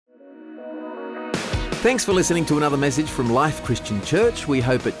Thanks for listening to another message from Life Christian Church. We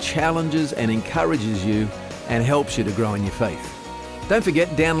hope it challenges and encourages you and helps you to grow in your faith. Don't forget,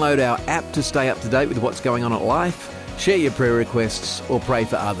 download our app to stay up to date with what's going on at Life, share your prayer requests or pray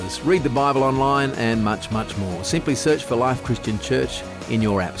for others, read the Bible online and much, much more. Simply search for Life Christian Church in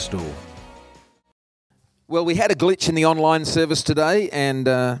your app store. Well, we had a glitch in the online service today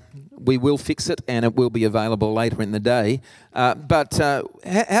and we will fix it and it will be available later in the day. But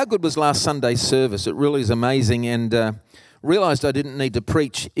how good was last Sunday's service? It really is amazing, and realised I didn't need to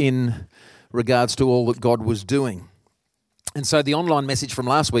preach in regards to all that God was doing. And so the online message from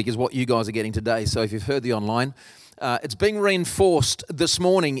last week is what you guys are getting today. So if you've heard the online, it's being reinforced this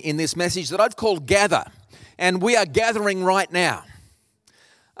morning in this message that I've called Gather. And we are gathering right now.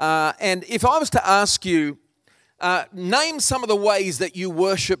 And if I was to ask you, name some of the ways that you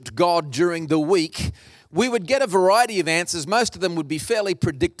worshipped God during the week, we would get a variety of answers. Most of them would be fairly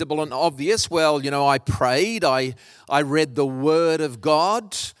predictable and obvious. Well, you know, I prayed, I read the Word of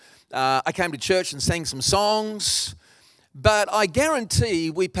God, I came to church and sang some songs. But I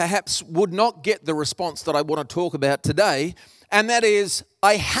guarantee we perhaps would not get the response that I want to talk about today, and that is,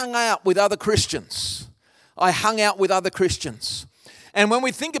 I hung out with other Christians. I hung out with other Christians. And when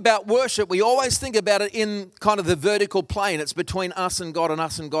we think about worship, we always think about it in kind of the vertical plane. It's between us and God and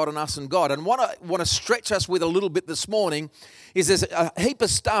us and God and us and God. And what I want to stretch us with a little bit this morning is there's a heap of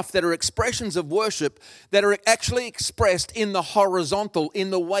stuff that are expressions of worship that are actually expressed in the horizontal, in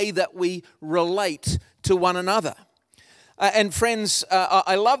the way that we relate to one another. And friends,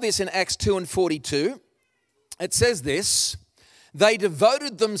 I love this in Acts 2 and 42. It says this: they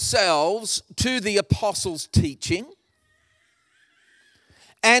devoted themselves to the apostles' teaching,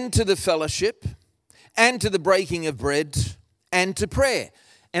 and to the fellowship, and to the breaking of bread, and to prayer.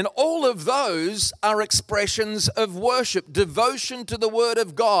 And all of those are expressions of worship. Devotion to the Word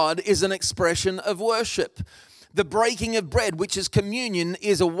of God is an expression of worship. The breaking of bread, which is communion,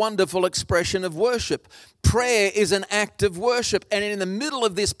 is a wonderful expression of worship. Prayer is an act of worship. And in the middle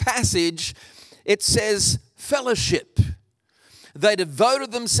of this passage, it says fellowship. They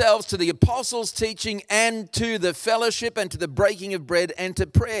devoted themselves to the apostles' teaching and to the fellowship and to the breaking of bread and to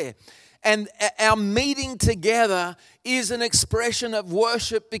prayer. And our meeting together is an expression of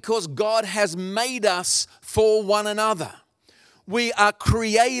worship because God has made us for one another. We are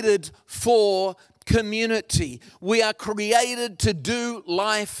created for community. We are created to do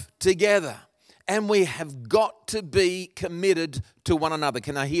life together. And we have got to be committed to one another.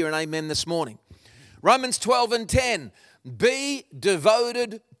 Can I hear an amen this morning? Romans 12 and 10. Be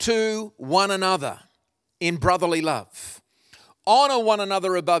devoted to one another in brotherly love. Honor one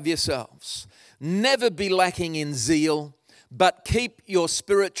another above yourselves. Never be lacking in zeal, but keep your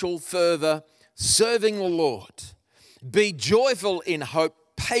spiritual fervor, serving the Lord. Be joyful in hope,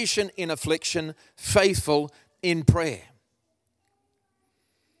 patient in affliction, faithful in prayer.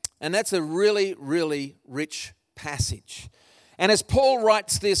 And that's a really, really rich passage. And as Paul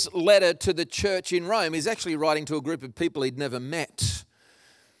writes this letter to the church in Rome, he's actually writing to a group of people he'd never met.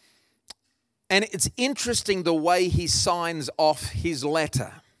 And it's interesting the way he signs off his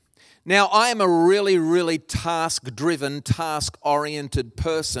letter. Now, I am a really, really task-driven, task-oriented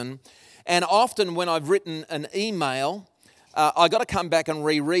person. And often when I've written an email, I've got to come back and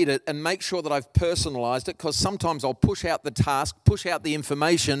reread it and make sure that I've personalised it, because sometimes I'll push out the task, push out the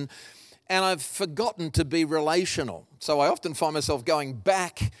information, and I've forgotten to be relational. So I often find myself going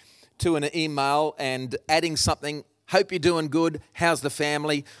back to an email and adding something, hope you're doing good, how's the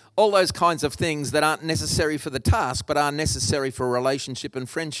family, all those kinds of things that aren't necessary for the task but are necessary for relationship and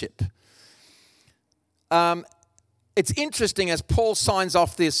friendship. It's interesting, as Paul signs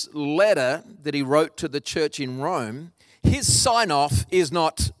off this letter that he wrote to the church in Rome, his sign-off is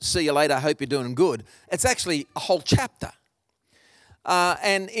not, see you later, hope you're doing good. It's actually a whole chapter.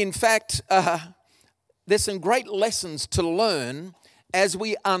 And in fact, there's some great lessons to learn as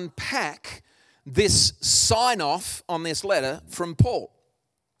we unpack this sign-off on this letter from Paul.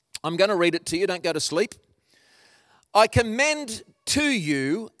 I'm going to read it to you. Don't go to sleep. I commend to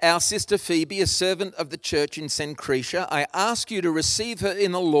you our sister Phoebe, a servant of the church in Cenchreae. I ask you to receive her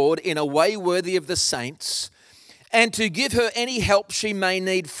in the Lord in a way worthy of the saints, and to give her any help she may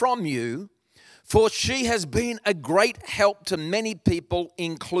need from you, for she has been a great help to many people,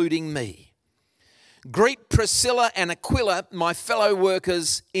 including me. Greet Priscilla and Aquila, my fellow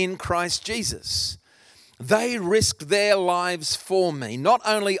workers in Christ Jesus. They risked their lives for me. Not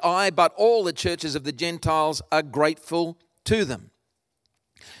only I, but all the churches of the Gentiles are grateful to them.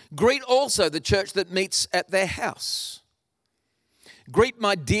 Greet also the church that meets at their house. Greet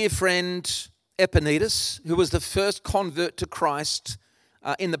my dear friend Epaenetus, who was the first convert to Christ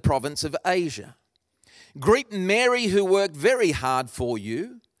in the province of Asia. Greet Mary, who worked very hard for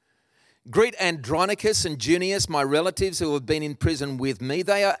you. Greet Andronicus and Junius, my relatives who have been in prison with me.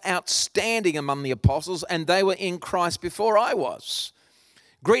 They are outstanding among the apostles, and they were in Christ before I was.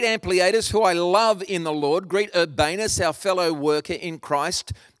 Greet Ampliatus, who I love in the Lord. Greet Urbanus, our fellow worker in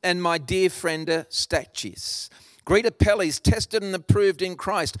Christ, and my dear friend Stachys. Greet Apelles, tested and approved in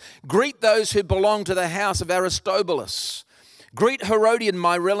Christ. Greet those who belong to the house of Aristobulus. Greet Herodian,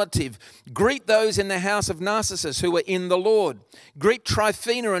 my relative. Greet those in the house of Narcissus who are in the Lord. Greet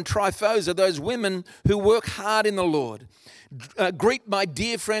Tryphena and Tryphosa, those women who work hard in the Lord. Greet my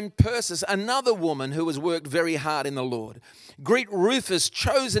dear friend Persis, another woman who has worked very hard in the Lord. Greet Rufus,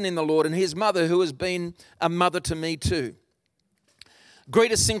 chosen in the Lord, and his mother, who has been a mother to me too.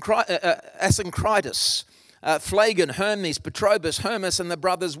 Greet Asyncritus, Phlegon, Hermes, Petrobus, Hermas, and the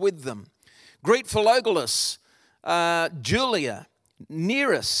brothers with them. Greet Philologus, Julia,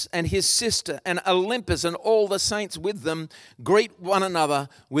 Nereus and his sister, and Olympus and all the saints with them. Greet one another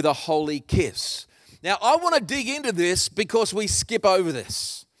with a holy kiss. Now, I want to dig into this because we skip over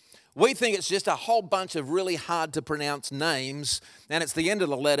this. We think it's just a whole bunch of really hard to pronounce names, and it's the end of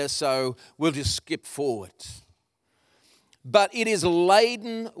the letter, so we'll just skip forward. But it is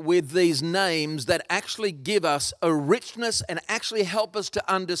laden with these names that actually give us a richness and actually help us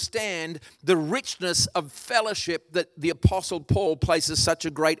to understand the richness of fellowship that the Apostle Paul places such a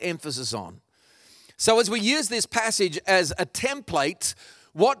great emphasis on. So as we use this passage as a template,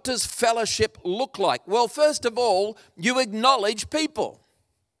 what does fellowship look like? Well, first of all, you acknowledge people.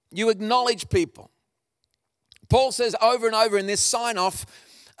 You acknowledge people. Paul says over and over in this sign-off,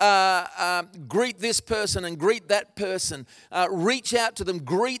 greet this person and greet that person. Reach out to them.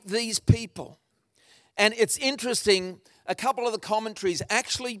 Greet these people. And it's interesting, a couple of the commentaries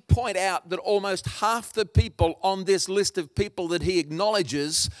actually point out that almost half the people on this list of people that he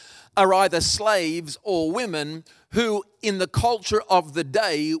acknowledges are either slaves or women who in the culture of the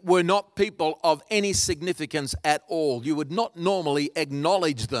day were not people of any significance at all. You would not normally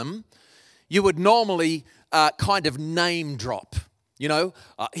acknowledge them. You would normally kind of name drop. You know,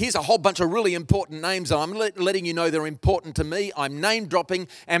 here's a whole bunch of really important names. I'm letting you know they're important to me. I'm name dropping,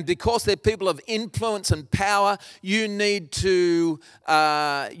 and because they're people of influence and power, you need to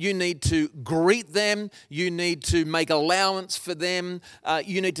greet them. You need to make allowance for them.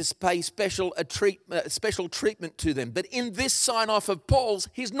 You need to pay special treatment to them. But in this sign off of Paul's,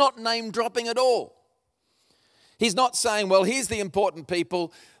 he's not name dropping at all. He's not saying, well, here's the important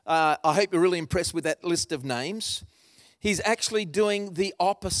people. I hope you're really impressed with that list of names. He's actually doing the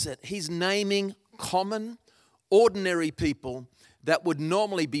opposite. He's naming common, ordinary people that would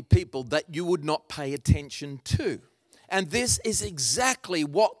normally be people that you would not pay attention to. And this is exactly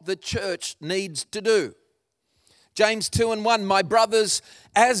what the church needs to do. James 2:1, my brothers,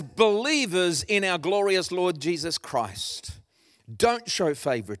 as believers in our glorious Lord Jesus Christ, don't show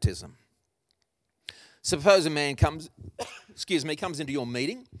favoritism. Suppose a man comes into your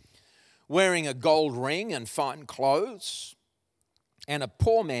meeting wearing a gold ring and fine clothes, and a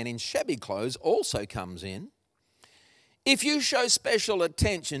poor man in shabby clothes also comes in. If you show special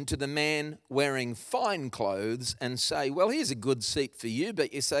attention to the man wearing fine clothes and say, well, here's a good seat for you,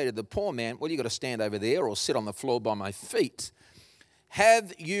 but you say to the poor man, well, you've got to stand over there or sit on the floor by my feet,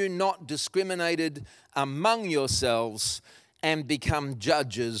 have you not discriminated among yourselves and become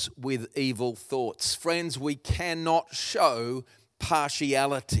judges with evil thoughts? Friends, we cannot show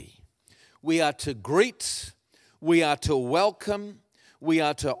partiality. We are to greet, we are to welcome, we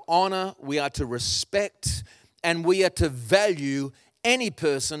are to honor, we are to respect, and we are to value any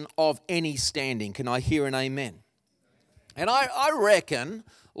person of any standing. Can I hear an amen? And I reckon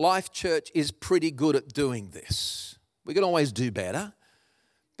Life Church is pretty good at doing this. We can always do better,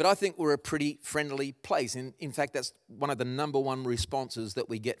 but I think we're a pretty friendly place. In fact, that's one of the number one responses that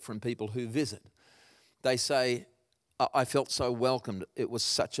we get from people who visit. They say, I felt so welcomed. It was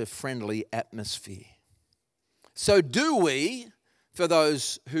such a friendly atmosphere. So do we, for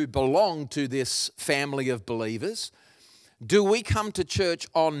those who belong to this family of believers, do we come to church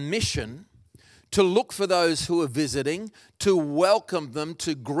on mission to look for those who are visiting, to welcome them,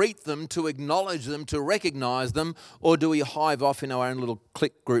 to greet them, to acknowledge them, to recognize them, or do we hive off in our own little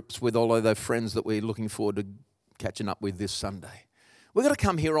clique groups with all of those friends that we're looking forward to catching up with this Sunday? We've got to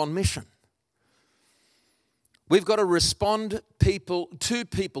come here on mission. We've got to respond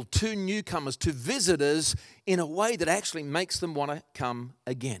to newcomers, to visitors in a way that actually makes them want to come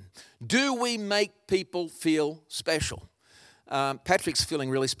again. Do we make people feel special? Patrick's feeling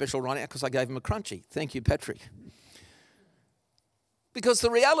really special right now because I gave him a crunchie. Thank you, Patrick. Because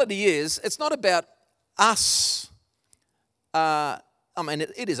the reality is, it's not about us I mean,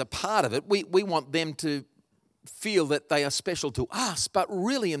 it is a part of it. We want them to feel that they are special to us, but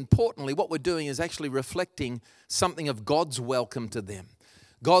really importantly, what we're doing is actually reflecting something of God's welcome to them,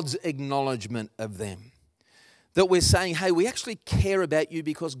 God's acknowledgement of them. That we're saying, hey, we actually care about you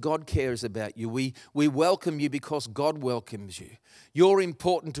because God cares about you. We welcome you because God welcomes you. You're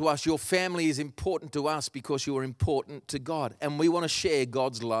important to us. Your family is important to us because you're important to God. And we want to share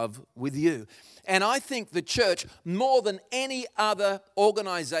God's love with you. And I think the church, more than any other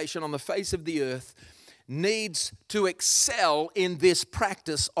organization on the face of the earth, needs to excel in this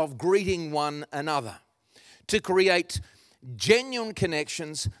practice of greeting one another, to create genuine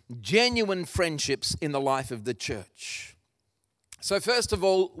connections, genuine friendships in the life of the church. So first of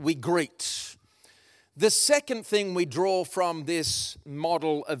all, we greet. The second thing we draw from this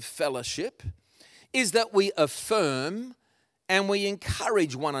model of fellowship is that we affirm and we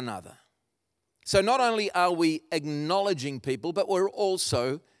encourage one another. So not only are we acknowledging people, but we're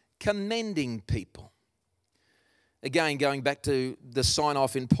also commending people. Again, going back to the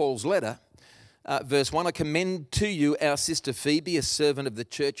sign-off in Paul's letter, verse 1, I commend to you our sister Phoebe, a servant of the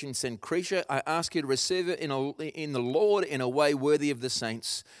church in Cenchreae. I ask you to receive her in the Lord in a way worthy of the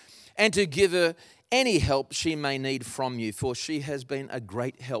saints, and to give her any help she may need from you, for she has been a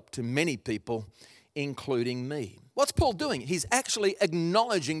great help to many people, including me. What's Paul doing? He's actually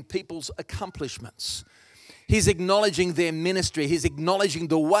acknowledging people's accomplishments. He's acknowledging their ministry. He's acknowledging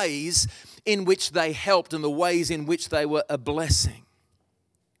the ways in which they helped and the ways in which they were a blessing.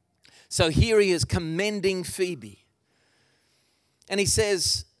 So here he is commending Phoebe. And he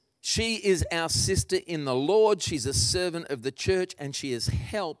says, she is our sister in the Lord. She's a servant of the church and she has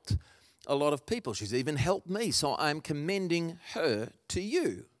helped a lot of people. She's even helped me. So I'm commending her to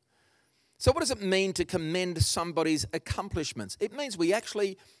you. So what does it mean to commend somebody's accomplishments? It means we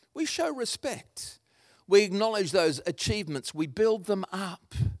show respect. We acknowledge those achievements. We build them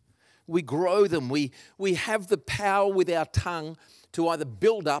up. We grow them. We have the power with our tongue to either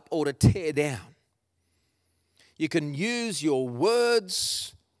build up or to tear down. You can use your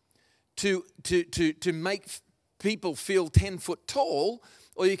words to make people feel 10 foot tall,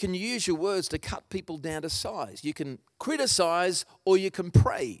 or you can use your words to cut people down to size. You can criticize or you can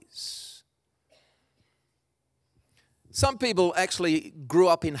praise. Some people actually grew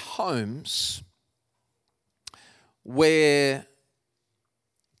up in homes where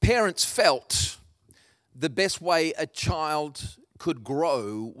parents felt the best way a child could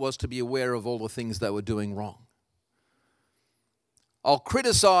grow was to be aware of all the things they were doing wrong. I'll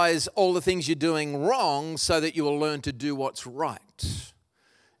criticize all the things you're doing wrong so that you will learn to do what's right.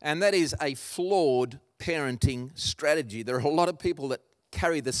 And that is a flawed parenting strategy. There are a lot of people that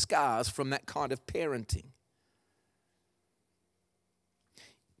carry the scars from that kind of parenting.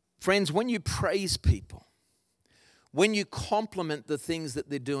 Friends, when you praise people, when you compliment the things that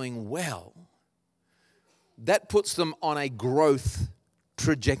they're doing well, that puts them on a growth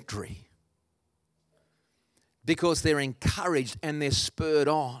trajectory because they're encouraged and they're spurred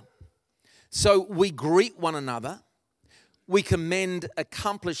on. So we greet one another, we commend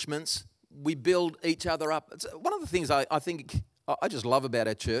accomplishments, we build each other up. One of the things I think I just love about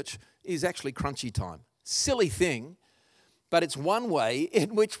our church is actually crunchy time. Silly thing, but it's one way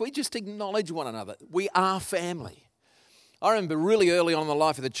in which we just acknowledge one another. We are family. I remember really early on in the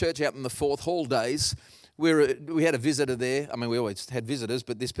life of the church out in the Fourth Hall days, we had a visitor there. I mean, we always had visitors,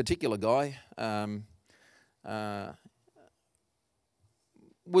 but this particular guy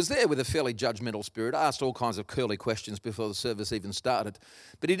was there with a fairly judgmental spirit, asked all kinds of curly questions before the service even started.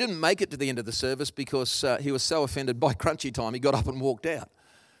 But he didn't make it to the end of the service because he was so offended by crunchy time, he got up and walked out.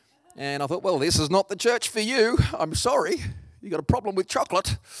 And I thought, well, this is not the church for you. I'm sorry. You got a problem with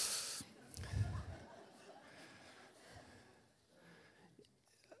chocolate.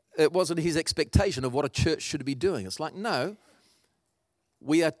 It wasn't his expectation of what a church should be doing. It's like, no,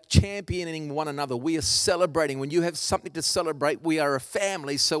 we are championing one another. We are celebrating. When you have something to celebrate, we are a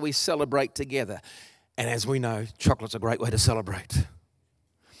family, so we celebrate together. And as we know, chocolate's a great way to celebrate.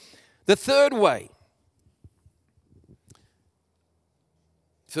 The third way.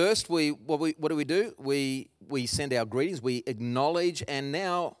 First, what do? We send our greetings, we acknowledge, and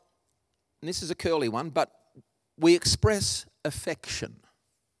now, and this is a curly one, but we express affection.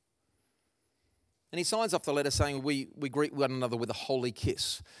 And he signs off the letter saying we greet one another with a holy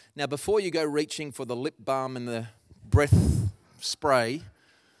kiss. Now, before you go reaching for the lip balm and the breath spray,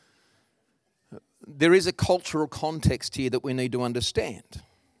 there is a cultural context here that we need to understand.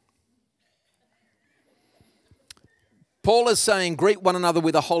 Paul is saying greet one another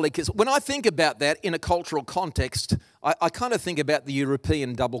with a holy kiss. When I think about that in a cultural context, I kind of think about the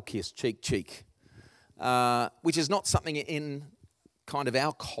European double kiss, cheek, which is not something in kind of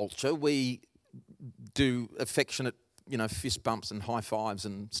our culture. We do affectionate, fist bumps and high fives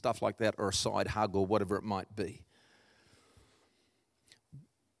and stuff like that, or a side hug or whatever it might be.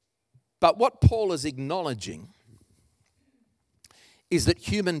 But what Paul is acknowledging is that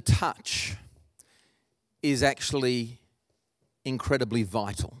human touch is actually incredibly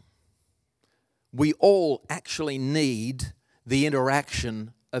vital. We all actually need the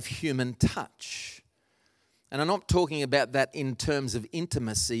interaction of human touch. And I'm not talking about that in terms of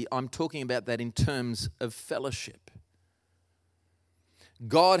intimacy, I'm talking about that in terms of fellowship.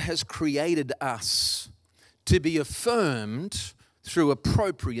 God has created us to be affirmed through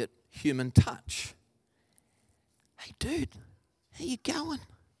appropriate human touch. Hey dude, how you going?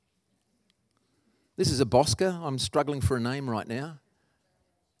 This is a Bosca. I'm struggling for a name right now.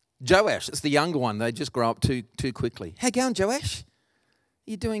 Joash, it's the younger one. They just grow up too quickly. How you going, Joash?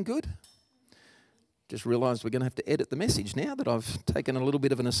 You doing good? Just realised we're going to have to edit the message now that I've taken a little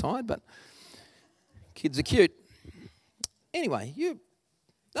bit of an aside, but kids are cute. Anyway,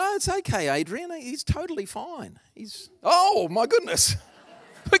 no, it's okay, Adrian. He's totally fine. Oh, my goodness.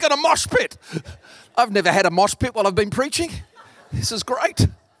 We got a mosh pit. I've never had a mosh pit while I've been preaching. This is great.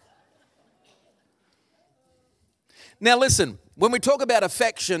 Now listen, when we talk about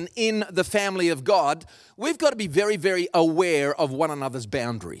affection in the family of God, we've got to be very, very aware of one another's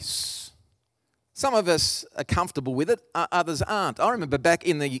boundaries. Some of us are comfortable with it, others aren't. I remember back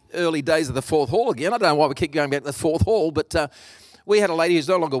in the early days of the Fourth Hall again, I don't know why we keep going back to the Fourth Hall, but we had a lady who's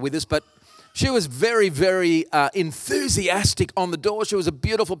no longer with us, but she was very, very enthusiastic on the door. She was a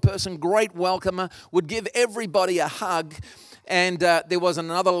beautiful person, great welcomer, would give everybody a hug. And there was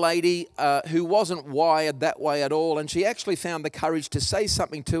another lady who wasn't wired that way at all. And she actually found the courage to say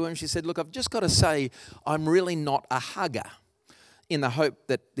something to her. And she said, look, I've just got to say, I'm really not a hugger, in the hope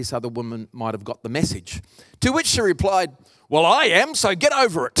that this other woman might have got the message. To which she replied, well, I am, so get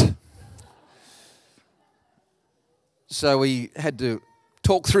over it. So we had to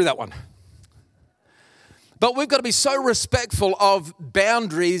talk through that one. But we've got to be so respectful of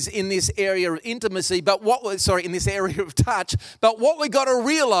boundaries in this area of intimacy, in this area of touch. But what we've got to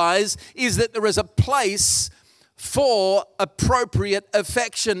realize is that there is a place for appropriate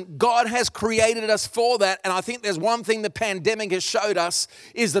affection. God has created us for that. And I think there's one thing the pandemic has showed us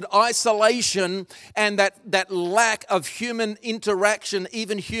is that isolation and that lack of human interaction,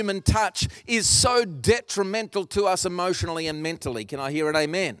 even human touch, is so detrimental to us emotionally and mentally. Can I hear an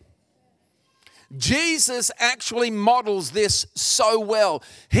amen? Jesus actually models this so well.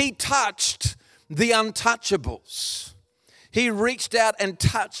 He touched the untouchables. He reached out and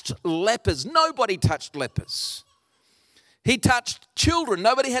touched lepers. Nobody touched lepers. He touched children.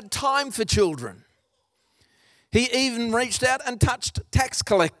 Nobody had time for children. He even reached out and touched tax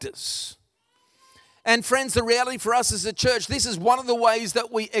collectors. And friends, the reality for us as a church, this is one of the ways that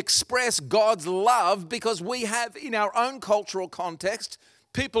we express God's love, because we have in our own cultural context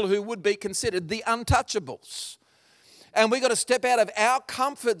people who would be considered the untouchables. And we've got to step out of our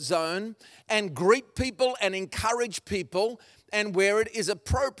comfort zone and greet people and encourage people, and where it is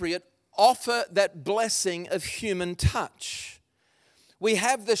appropriate, offer that blessing of human touch. We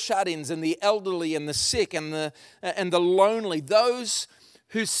have the shut-ins and the elderly and the sick and the lonely, those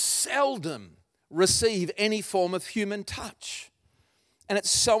who seldom receive any form of human touch. And it's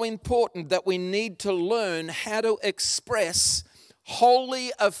so important that we need to learn how to express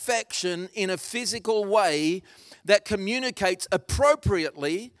holy affection in a physical way that communicates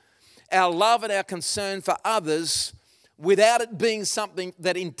appropriately our love and our concern for others without it being something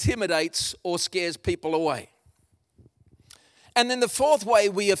that intimidates or scares people away. And then the fourth way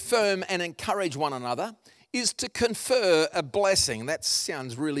we affirm and encourage one another is to confer a blessing. That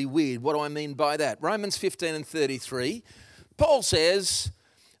sounds really weird. What do I mean by that? Romans 15:33, Paul says,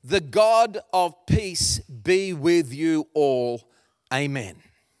 "The God of peace be with you all. Amen."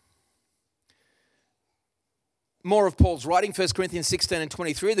 More of Paul's writing, 1 Corinthians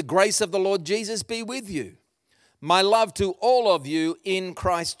 16:23, "The grace of the Lord Jesus be with you. My love to all of you in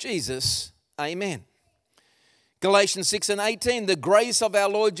Christ Jesus. Amen." Galatians 6:18, "The grace of our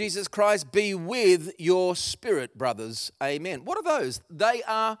Lord Jesus Christ be with your spirit, brothers. Amen." What are those? They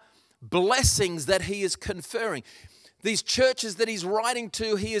are blessings that he is conferring. These churches that he's writing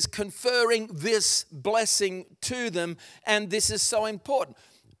to, he is conferring this blessing to them, and this is so important.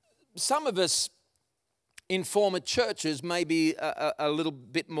 Some of us in former churches may be a little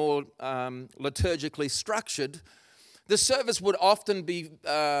bit more liturgically structured. The service would often be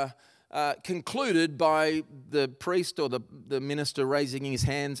concluded by the priest or the minister raising his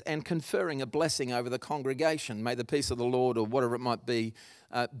hands and conferring a blessing over the congregation. May the peace of the Lord, or whatever it might be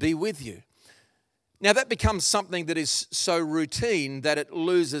with you. Now that becomes something that is so routine that it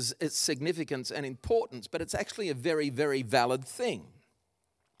loses its significance and importance, but it's actually a very, very valid thing.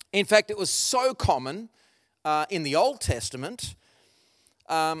 In fact, it was so common in the Old Testament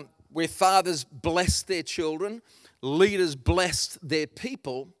where fathers blessed their children, leaders blessed their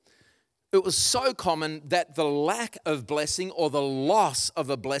people. It was so common that the lack of blessing or the loss of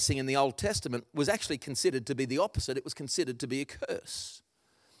a blessing in the Old Testament was actually considered to be the opposite. It was considered to be a curse.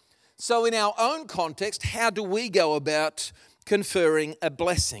 So in our own context, how do we go about conferring a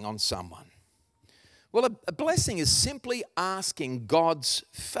blessing on someone? Well, a blessing is simply asking God's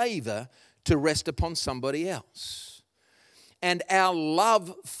favor to rest upon somebody else. And our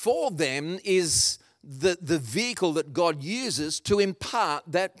love for them is the vehicle that God uses to impart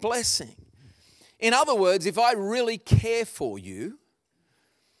that blessing. In other words, if I really care for you,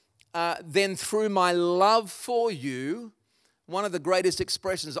 then through my love for you, one of the greatest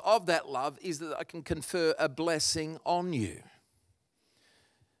expressions of that love is that I can confer a blessing on you.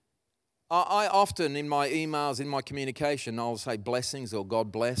 I often, in my emails, in my communication, I'll say blessings or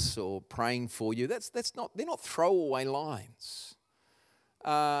God bless or praying for you. They're not throwaway lines.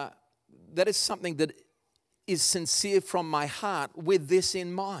 That is something that is sincere from my heart with this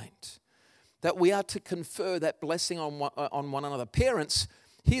in mind, that we are to confer that blessing on one another. Parents,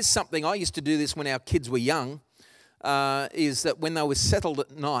 here's something, I used to do this when our kids were young, is that when they were settled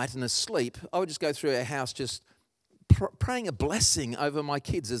at night and asleep, I would just go through our house just praying a blessing over my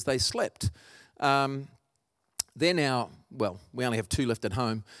kids as they slept. They're now, well, we only have 2 left at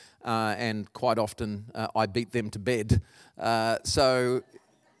home, and quite often I beat them to bed. So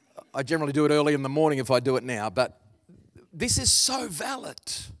I generally do it early in the morning if I do it now, but this is so valid.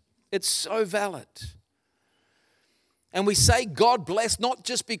 It's so valid. And we say God bless not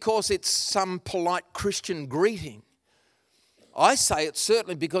just because it's some polite Christian greeting. I say it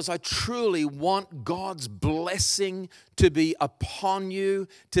certainly because I truly want God's blessing to be upon you,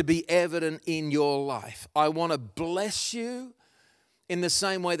 to be evident in your life. I want to bless you in the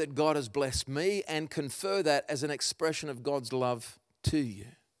same way that God has blessed me and confer that as an expression of God's love to you.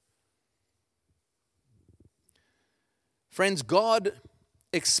 Friends, God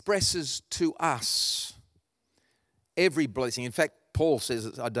expresses to us every blessing. In fact, Paul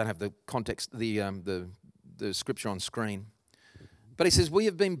says, I don't have the context, the scripture on screen, but he says, we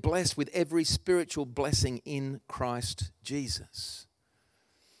have been blessed with every spiritual blessing in Christ Jesus.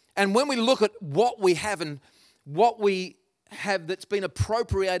 And when we look at what we have and what we have that's been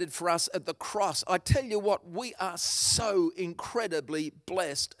appropriated for us at the cross, I tell you what, we are so incredibly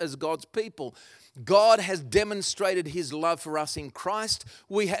blessed as God's people. God has demonstrated his love for us in Christ.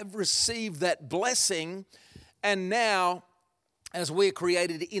 We have received that blessing, and now, as we're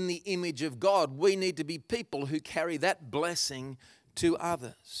created in the image of God, we need to be people who carry that blessing to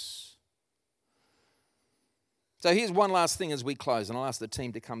others. So here's one last thing as we close, and I'll ask the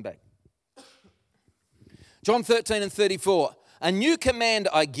team to come back. John 13:34, a new command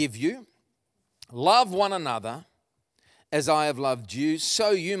I give you, love one another as I have loved you,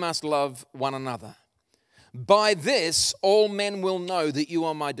 so you must love one another. By this, all men will know that you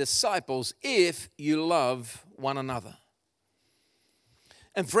are my disciples if you love one another.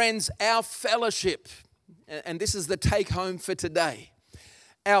 And friends, our fellowship, and this is the take home for today,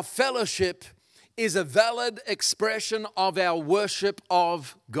 our fellowship is a valid expression of our worship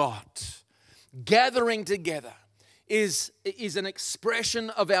of God. Gathering together is an expression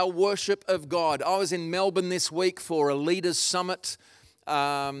of our worship of God. I was in Melbourne this week for a leaders summit,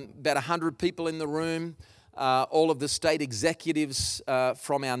 about 100 people in the room, all of the state executives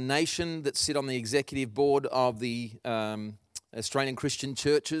from our nation that sit on the executive board of the Australian Christian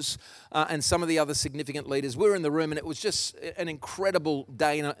churches, and some of the other significant leaders. We were in the room, and it was just an incredible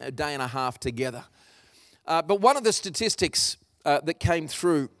day and a half together. But one of the statistics that came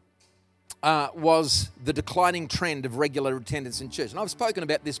through was the declining trend of regular attendance in church. And I've spoken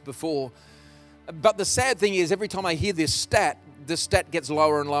about this before, but the sad thing is every time I hear this stat, the stat gets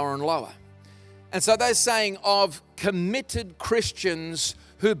lower and lower and lower. And so they're saying of committed Christians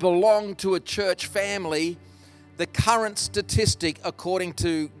who belong to a church family, the current statistic, according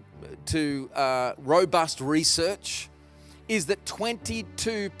to robust research, is that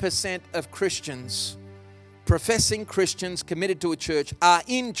 22% of Christians, professing Christians committed to a church, are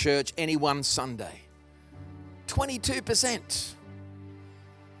in church any one Sunday. 22%.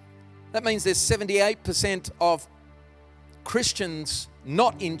 That means there's 78% of Christians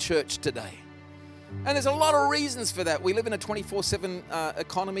not in church today. And there's a lot of reasons for that. We live in a 24/7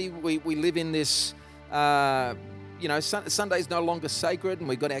 economy. We live in this, Sunday's no longer sacred, and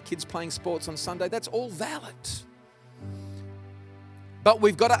we've got our kids playing sports on Sunday. That's all valid. But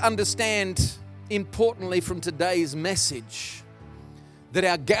we've got to understand importantly from today's message, that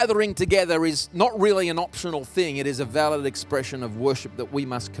our gathering together is not really an optional thing. It is a valid expression of worship that we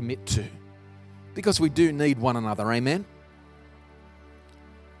must commit to, because we do need one another. Amen?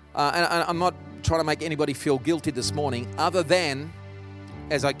 And I'm not trying to make anybody feel guilty this morning, other than,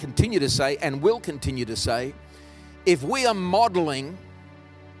 as I continue to say and will continue to say, if we are modeling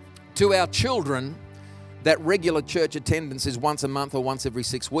to our children that regular church attendance is once a month or once every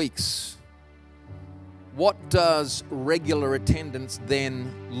 6 weeks, what does regular attendance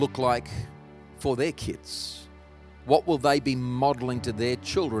then look like for their kids? What will they be modeling to their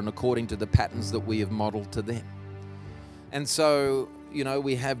children according to the patterns that we have modeled to them? And so,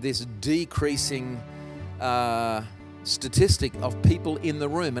 we have this decreasing statistic of people in the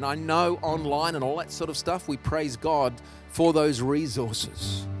room. And I know online and all that sort of stuff, we praise God for those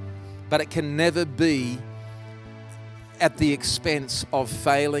resources. But it can never be at the expense of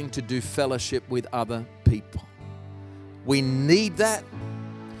failing to do fellowship with other people. We need that.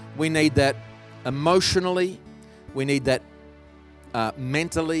 We need that emotionally. We need that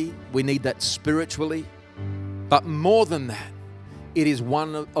mentally. We need that spiritually. But more than that, it is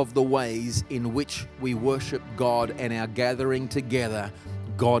one of the ways in which we worship God, and our gathering together,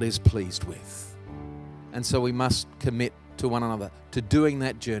 God is pleased with. And so we must commit to one another, to doing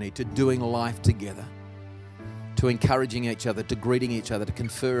that journey, to doing life together, to encouraging each other, to greeting each other, to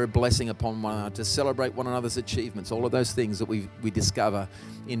confer a blessing upon one another, to celebrate one another's achievements, all of those things that we discover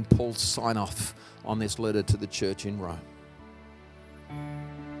in Paul's sign-off on this letter to the church in Rome.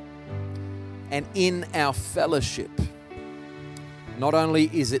 And in our fellowship, not only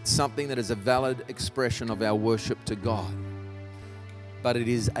is it something that is a valid expression of our worship to God, but it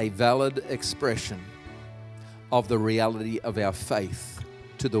is a valid expression of the reality of our faith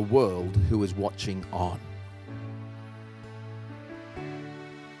to the world who is watching on.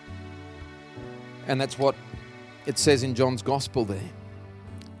 And that's what it says in John's Gospel there.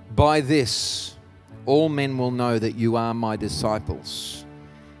 By this, all men will know that you are my disciples,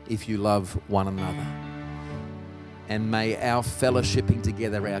 if you love one another. And may our fellowshipping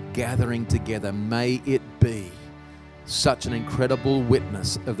together, our gathering together, may it be such an incredible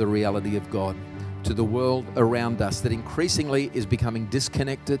witness of the reality of God to the world around us that increasingly is becoming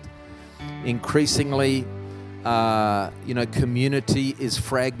disconnected. Increasingly, community is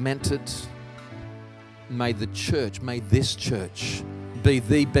fragmented. May this church be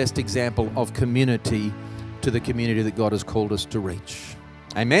the best example of community to the community that God has called us to reach.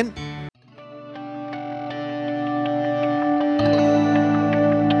 Amen?